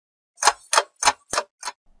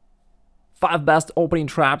5 best opening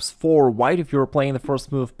traps for white if you're playing the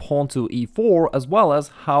first move pawn to e4, as well as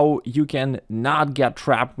how you can not get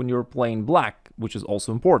trapped when you're playing black, which is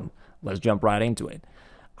also important. Let's jump right into it.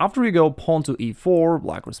 After you go pawn to e4,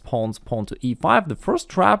 black responds pawn to e5. The first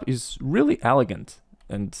trap is really elegant,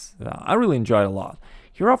 and I really enjoy it a lot.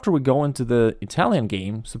 Here after we go into the Italian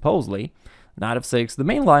game, supposedly, knight f6, the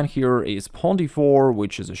main line here is pawn d4,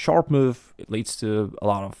 which is a sharp move. It leads to a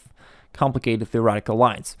lot of complicated theoretical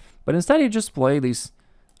lines. But instead you just play this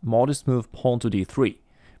modest move pawn to d3,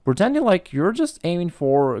 pretending like you're just aiming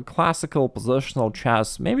for a classical positional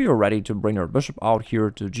chess. Maybe you're ready to bring your bishop out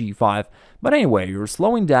here to g5, but anyway, you're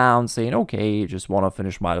slowing down, saying, okay, just want to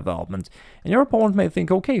finish my development. And your opponent may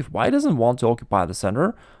think, okay, if white doesn't want to occupy the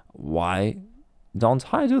center, why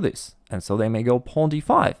don't I do this? And so they may go pawn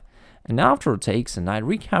d5. And now after it takes and knight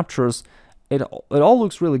recaptures, it all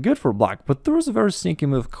looks really good for black, but there's a very sneaky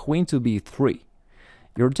move, queen to b3.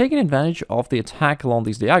 You're taking advantage of the attack along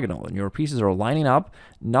this diagonal, and your pieces are lining up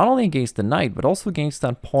not only against the knight, but also against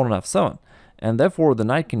that pawn on f7. And therefore, the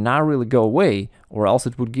knight cannot really go away, or else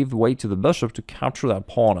it would give way to the bishop to capture that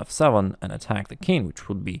pawn on f7 and attack the king, which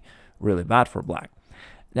would be really bad for black.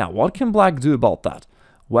 Now, what can black do about that?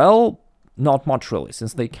 Well, not much really.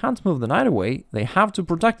 Since they can't move the knight away, they have to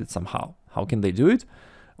protect it somehow. How can they do it?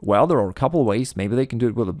 Well, there are a couple of ways. Maybe they can do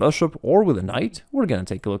it with a bishop or with a knight. We're going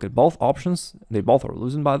to take a look at both options. They both are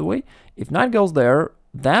losing, by the way. If knight goes there,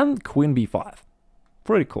 then queen b5.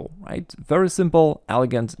 Pretty cool, right? Very simple,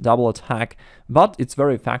 elegant, double attack, but it's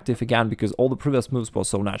very effective again because all the previous moves were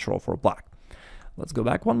so natural for black. Let's go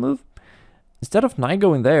back one move. Instead of knight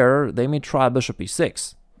going there, they may try bishop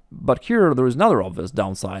e6. But here, there is another obvious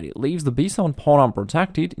downside. It leaves the b7 pawn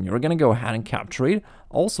unprotected, and you're going to go ahead and capture it,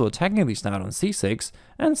 also attacking this knight on c6,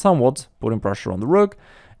 and somewhat putting pressure on the rook.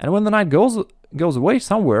 And when the knight goes away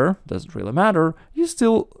somewhere, doesn't really matter, you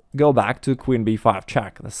still go back to queen b5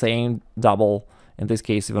 check. The same double, in this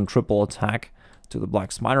case even triple attack to the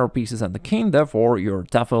black's minor pieces and the king. Therefore, you're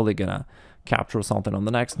definitely going to capture something on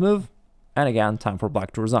the next move. And again, time for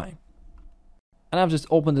black to resign. And I've just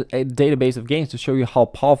opened a database of games to show you how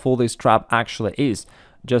powerful this trap actually is.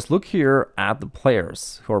 Just look here at the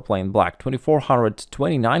players who are playing black. 2400,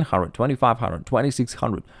 2900, 2500,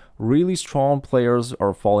 2600. Really strong players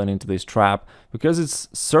are falling into this trap because it's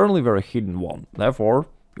certainly a very hidden one. Therefore,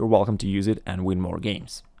 you're welcome to use it and win more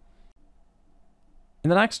games. In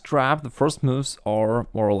the next trap, the first moves are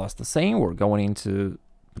more or less the same. We're going into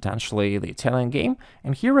potentially the Italian game,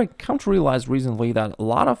 and here I come to realize recently that a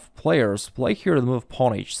lot of players play here the move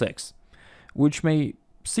pawn h6, which may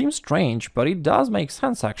seem strange, but it does make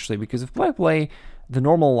sense actually, because if they play the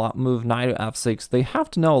normal move knight f6, they have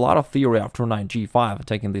to know a lot of theory after knight g5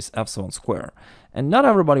 attacking this f7 square, and not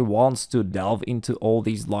everybody wants to delve into all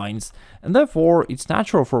these lines, and therefore it's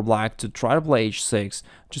natural for black to try to play h6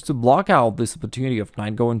 just to block out this opportunity of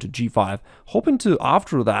knight going to g5, hoping to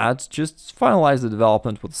after that just finalize the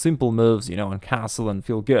development with simple moves, and castle and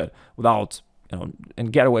feel good without,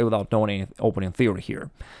 and get away without knowing any opening theory here.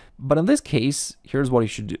 But in this case, here's what you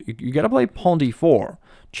should do. You gotta play pawn d4,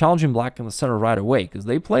 challenging black in the center right away, because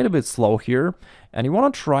they played a bit slow here, and you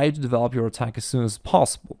want to try to develop your attack as soon as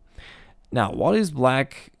possible. Now, what is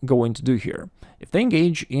black going to do here? If they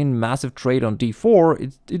engage in massive trade on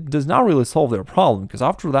d4, it does not really solve their problem, because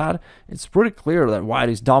after that, it's pretty clear that white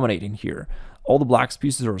is dominating here. All the black's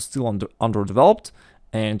pieces are still underdeveloped,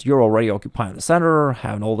 and you're already occupying the center,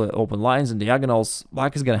 having all the open lines and diagonals.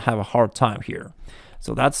 Black is going to have a hard time here.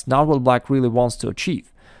 So that's not what black really wants to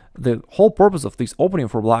achieve. The whole purpose of this opening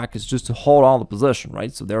for black is just to hold on the position,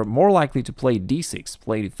 right? So they're more likely to play d6,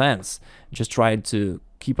 play defense, just try to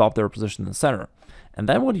keep up their position in the center. And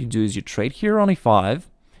then what you do is you trade here on e5,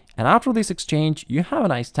 and after this exchange, you have a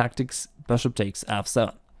nice tactics, bishop takes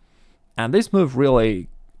f7. And this move really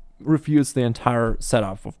refutes the entire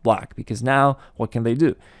setup of black, because now what can they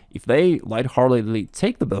do? If they lightheartedly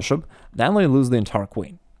take the bishop, then they lose the entire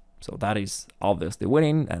queen. So that is obviously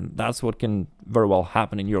winning, and that's what can very well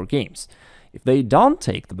happen in your games. If they don't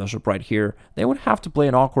take the bishop right here, they would have to play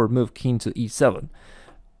an awkward move king to e7,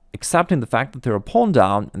 accepting the fact that they're a pawn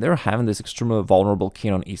down and they're having this extremely vulnerable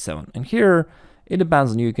king on e7. And here, it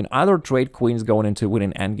depends on you. You can either trade queens going into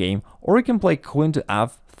winning endgame, or you can play queen to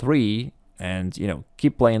f3 and,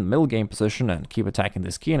 keep playing the middle game position and keep attacking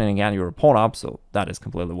this king, and again, you're a pawn up, so that is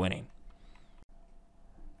completely winning.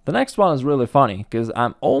 The next one is really funny, because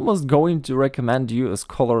I'm almost going to recommend you a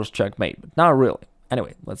scholar's checkmate, but not really.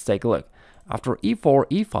 Anyway, let's take a look. After e4,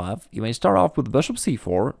 e5, you may start off with bishop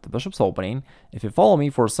c4, the bishop's opening. If you follow me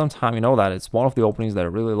for some time, you know that it's one of the openings that I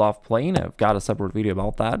really love playing. I've got a separate video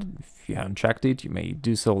about that. If you haven't checked it, you may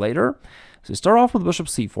do so later. So you start off with bishop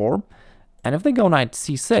c4, And if they go knight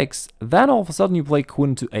c6, then all of a sudden you play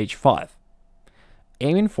queen to h5,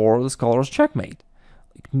 aiming for the scholar's checkmate.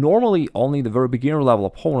 Normally, only the very beginner level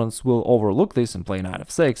opponents will overlook this and play knight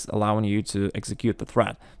f6, allowing you to execute the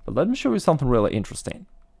threat. But let me show you something really interesting.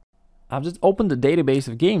 I've just opened the database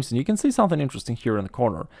of games, and you can see something interesting here in the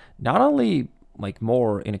corner. Not only like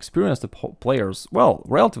more inexperienced players, well,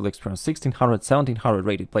 relatively experienced, 1600, 1700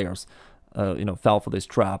 rated players, fell for this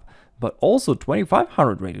trap, but also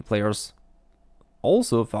 2500 rated players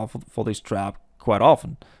also fell for this trap quite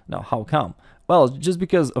often. Now, how come? Well, just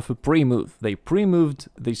because of a pre-move. They pre-moved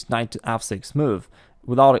this knight to f6 move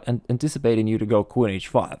without anticipating you to go queen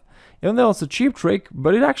h5. Even though it's a cheap trick,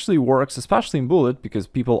 but it actually works, especially in Bullet, because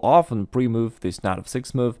people often pre-move this knight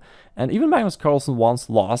f6 move, and even Magnus Carlsen once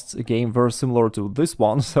lost a game very similar to this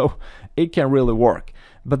one, so it can really work.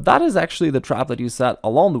 But that is actually the trap that you set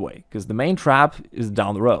along the way, because the main trap is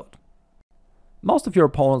down the road. Most of your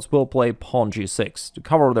opponents will play pawn g6 to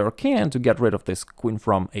cover their king and to get rid of this queen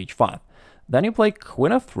from h5. Then you play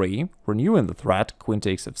queen f3, renewing the threat, queen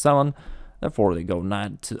takes f7, therefore they go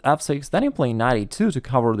knight to f6, then you play knight e2 to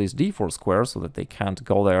cover this d4 square so that they can't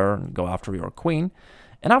go there and go after your queen.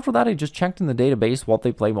 And after that, I just checked in the database what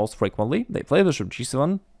they play most frequently. They play bishop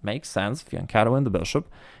g7, makes sense, fianchettoing the bishop.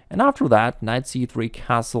 And after that, knight c3,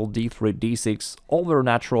 castle, d3, d6, all very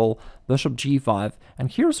natural, bishop g5.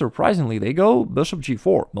 And here, surprisingly, they go bishop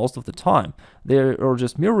g4 most of the time. They are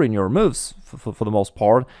just mirroring your moves for the most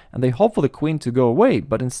part, and they hope for the queen to go away.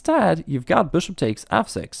 But instead, you've got bishop takes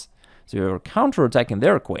f6. So you're counter-attacking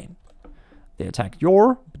their queen. They attack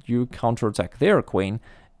your, but you counter-attack their queen.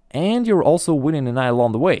 And you're also winning a knight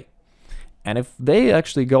along the way. And if they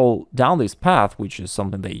actually go down this path, which is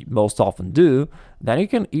something they most often do, then you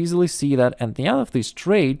can easily see that at the end of this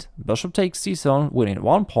trade, bishop takes c7, winning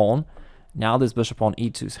one pawn. Now this bishop on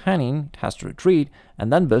e2 is hanging, it has to retreat,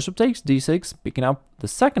 and then bishop takes d6, picking up the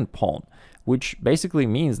second pawn, which basically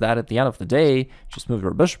means that at the end of the day, just move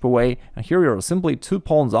your bishop away, and here you're simply 2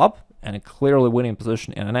 pawns up, and a clearly winning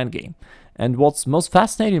position in an endgame. And what's most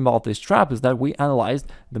fascinating about this trap is that we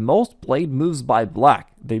analyzed the most played moves by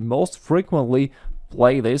black. They most frequently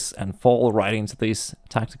play this and fall right into this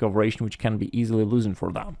tactical variation, which can be easily losing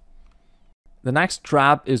for them. The next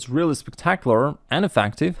trap is really spectacular and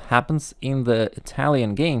effective, happens in the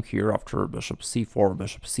Italian game here after bishop c4,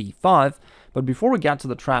 bishop c5. But before we get to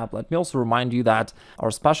the trap, let me also remind you that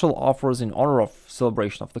our special offers in honor of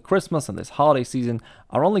celebration of the Christmas and this holiday season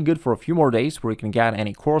are only good for a few more days, where you can get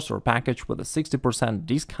any course or package with a 60%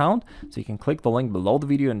 discount. So you can click the link below the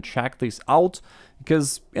video and check this out,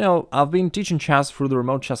 because, I've been teaching chess through the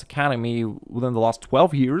Remote Chess Academy within the last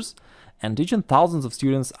 12 years. And teaching thousands of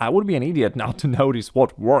students, I would be an idiot now to notice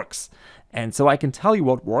what works. And so I can tell you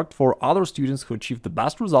what worked for other students who achieved the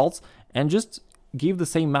best results, and just give the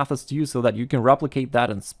same methods to you so that you can replicate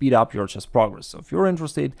that and speed up your chess progress. So if you're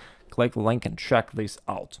interested, click the link and check this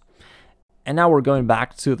out. And now we're going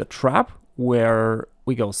back to the trap, where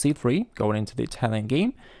we go c3, going into the Italian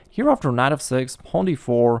game. Here after knight f6, pawn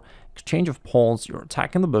d4, exchange of pawns, you're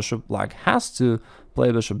attacking the bishop. Black has to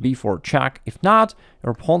play bishop b4 check. If not,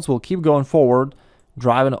 your pawns will keep going forward,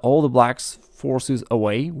 driving all the black's forces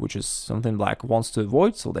away, which is something black wants to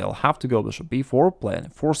avoid, so they'll have to go bishop b4, play an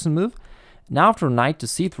enforcing move. Now after knight to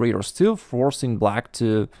c3, you're still forcing black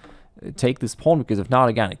to take this pawn, because if not,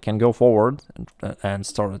 again, it can go forward and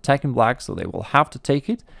start attacking black, so they will have to take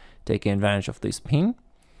it, taking advantage of this pin.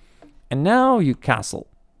 And now you castle.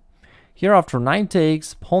 Here after knight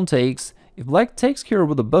takes, pawn takes, if black takes here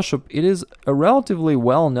with the bishop, it is a relatively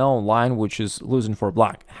well-known line which is losing for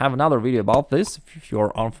black. I have another video about this if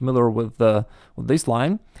you're unfamiliar with this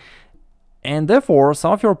line. And therefore,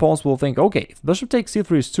 some of your opponents will think, okay, if bishop takes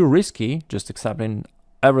c3 is too risky, just accepting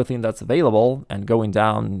everything that's available and going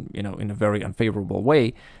down, in a very unfavorable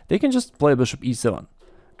way, they can just play bishop e7,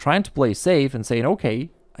 trying to play safe and saying, okay,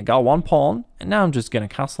 I got one pawn, and now I'm just gonna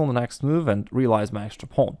castle on the next move and realize my extra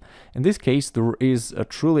pawn. In this case, there is a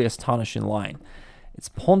truly astonishing line. It's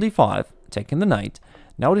pawn d5, taking the knight.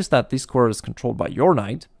 Notice that this square is controlled by your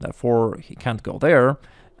knight, therefore he can't go there,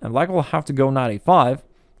 and black will have to go knight a5,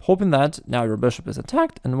 hoping that now your bishop is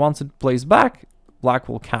attacked, and once it plays back, black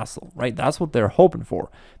will castle, right? That's what they're hoping for.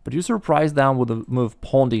 But you surprise them with the move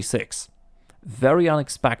pawn d6. Very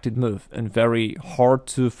unexpected move, and very hard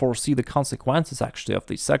to foresee the consequences actually of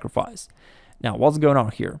this sacrifice. Now, what's going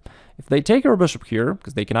on here? If they take your bishop here,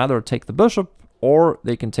 because they can either take the bishop or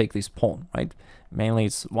they can take this pawn, right? Mainly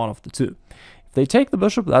it's one of the two. If they take the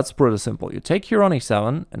bishop, that's pretty simple. You take here on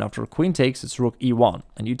e7, and after queen takes, it's rook e1,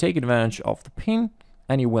 and you take advantage of the pin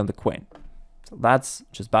and you win the queen. So that's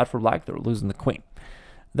just bad for black, they're losing the queen.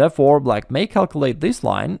 Therefore, black may calculate this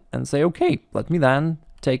line and say, okay, let me then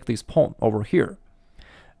take this pawn over here.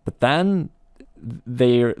 But then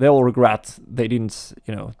they'll regret they didn't,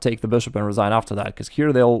 take the bishop and resign after that, because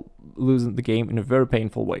here they'll lose the game in a very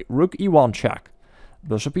painful way. Rook e1 check,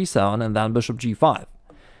 bishop e7, and then bishop g5.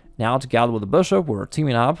 Now together with the bishop, we're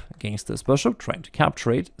teaming up against this bishop, trying to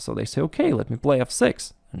capture it. So they say, okay, let me play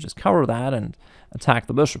f6 and just cover that and attack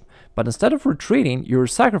the bishop. But instead of retreating, you're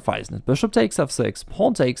sacrificing it. Bishop takes f6,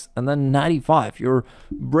 pawn takes, and then knight e5. You're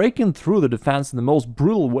breaking through the defense in the most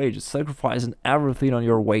brutal way, just sacrificing everything on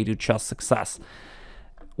your way to chess success.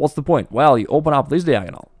 What's the point? Well, you open up this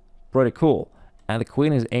diagonal. Pretty cool. And the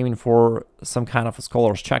queen is aiming for some kind of a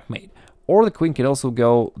scholar's checkmate. Or the queen can also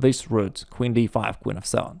go this route, queen d5, queen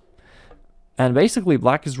f7. And basically,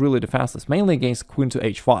 black is really defenseless, mainly against queen to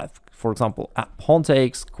h5. For example, pawn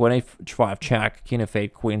takes, queen h5 check, king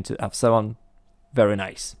f8, queen to f7. Very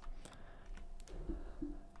nice.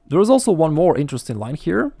 There is also one more interesting line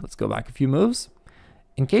here. Let's go back a few moves.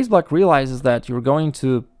 In case black realizes that you're going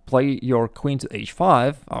to play your queen to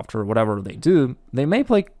h5 after whatever they do, they may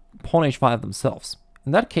play pawn h5 themselves.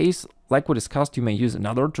 In that case, like we discussed, you may use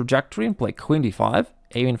another trajectory and play queen d5,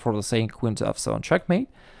 aiming for the same queen to f7 checkmate.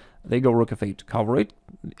 They go rook f8 to cover it,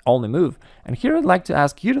 the only move. And here I'd like to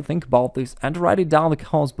ask you to think about this and to write it down in the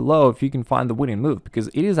comments below if you can find the winning move, because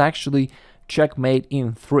it is actually checkmate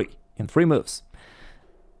in three moves.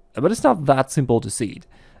 But it's not that simple to see it.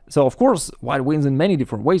 So of course, white wins in many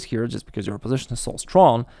different ways here, just because your position is so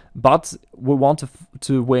strong, but we want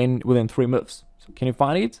to win within 3 moves. So can you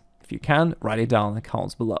find it? If you can, write it down in the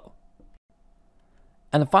comments below.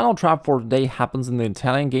 And the final trap for today happens in the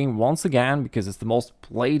Italian game once again, because it's the most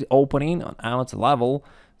played opening on amateur level.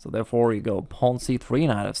 So therefore you go pawn c3,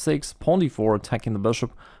 knight f6, pawn d4, attacking the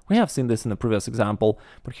bishop. We have seen this in the previous example,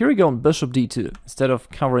 but here you go on bishop d2. Instead of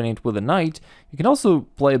covering it with a knight, you can also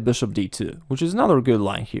play bishop d2, which is another good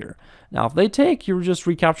line here. Now if they take, you just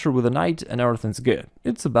recapture with a knight and everything's good.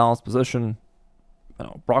 It's a balanced position,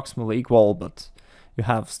 approximately equal, but you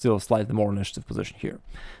have still a slightly more initiative position here.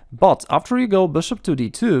 But after you go bishop to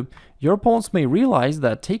d2, your opponents may realize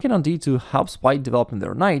that taking on d2 helps white developing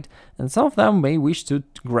their knight, and some of them may wish to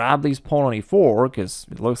grab this pawn on e4, because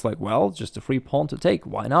it looks like, well, just a free pawn to take,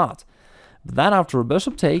 why not? But then after a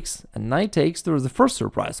bishop takes and knight takes, there is the first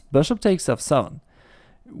surprise, bishop takes f7,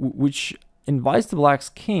 which invites the black's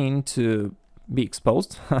king to be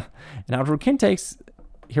exposed, and after king takes,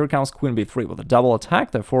 here comes queen b3 with a double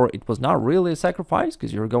attack. Therefore it was not really a sacrifice,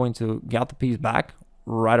 because you're going to get the piece back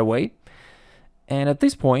right away. And at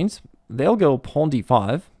this point they'll go pawn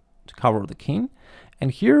d5 to cover the king,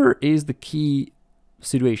 and here is the key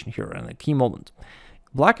situation here and the key moment.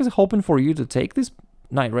 Black is hoping for you to take this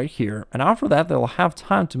knight right here, and after that they'll have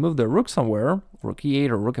time to move their rook somewhere, rook e8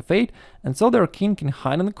 or rook f8, and so their king can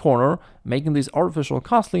hide in the corner, making this artificial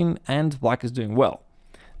castling, and black is doing well.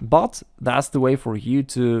 But that's the way for you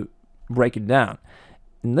to break it down.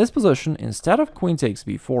 In this position, instead of queen takes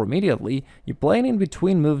b4 immediately, you play an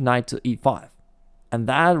in-between move knight to e5. And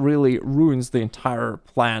that really ruins the entire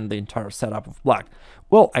plan, the entire setup of black.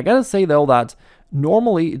 Well, I gotta say though that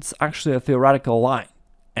normally it's actually a theoretical line,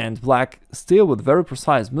 and black, still with very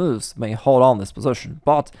precise moves, may hold on this position.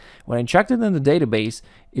 But when I checked it in the database,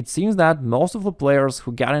 it seems that most of the players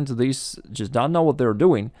who get into this just don't know what they're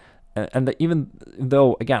doing. And even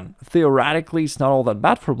though, again, theoretically it's not all that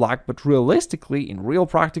bad for black, but realistically, in real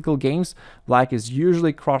practical games, black is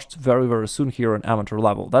usually crushed very, very soon here on amateur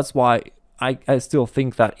level. That's why I still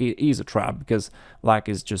think that it is a trap, because black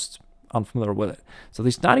is just unfamiliar with it. So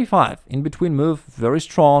this 95 in between move, very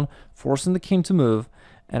strong, forcing the king to move,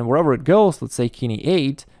 and wherever it goes, let's say king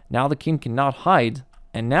e8, now the king cannot hide,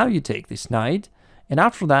 and now you take this knight, and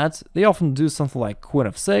after that, they often do something like queen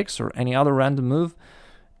f6 or any other random move,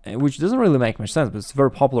 which doesn't really make much sense, but it's a very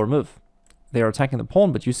popular move. They are attacking the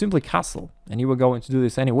pawn, but you simply castle, and you were going to do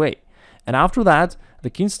this anyway. And after that, the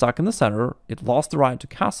king's stuck in the center. It lost the right to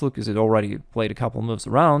castle because it already played a couple moves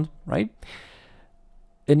around, right?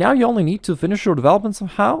 And now you only need to finish your development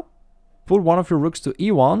somehow, put one of your rooks to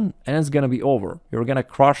e1, and it's gonna be over. You're gonna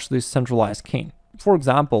crush this centralized king. For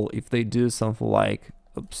example, if they do something like,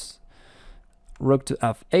 rook to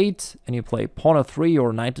f8, and you play pawn f3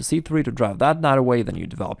 or knight to c3 to drive that knight away, then you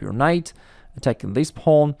develop your knight, attacking this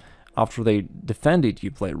pawn. After they defend it,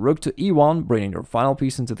 you play rook to e1, bringing your final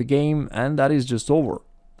piece into the game, and that is just over,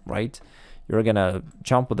 right? You're gonna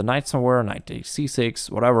jump with the knight somewhere, knight takes c6,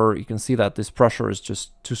 whatever. You can see that this pressure is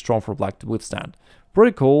just too strong for black to withstand.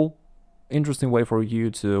 Pretty cool, interesting way for you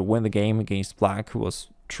to win the game against black, who was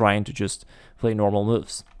trying to just play normal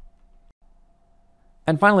moves.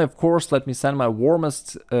 And finally, of course, let me send my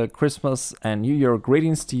warmest Christmas and New Year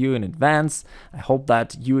greetings to you in advance. I hope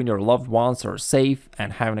that you and your loved ones are safe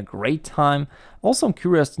and having a great time. Also, I'm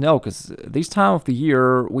curious to know, because this time of the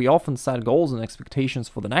year, we often set goals and expectations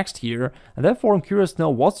for the next year, and therefore I'm curious to know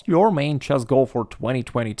what's your main chess goal for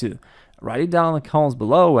 2022. Write it down in the comments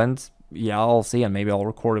below, and yeah, I'll see, and maybe I'll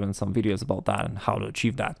record even some videos about that and how to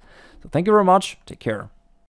achieve that. So thank you very much, take care.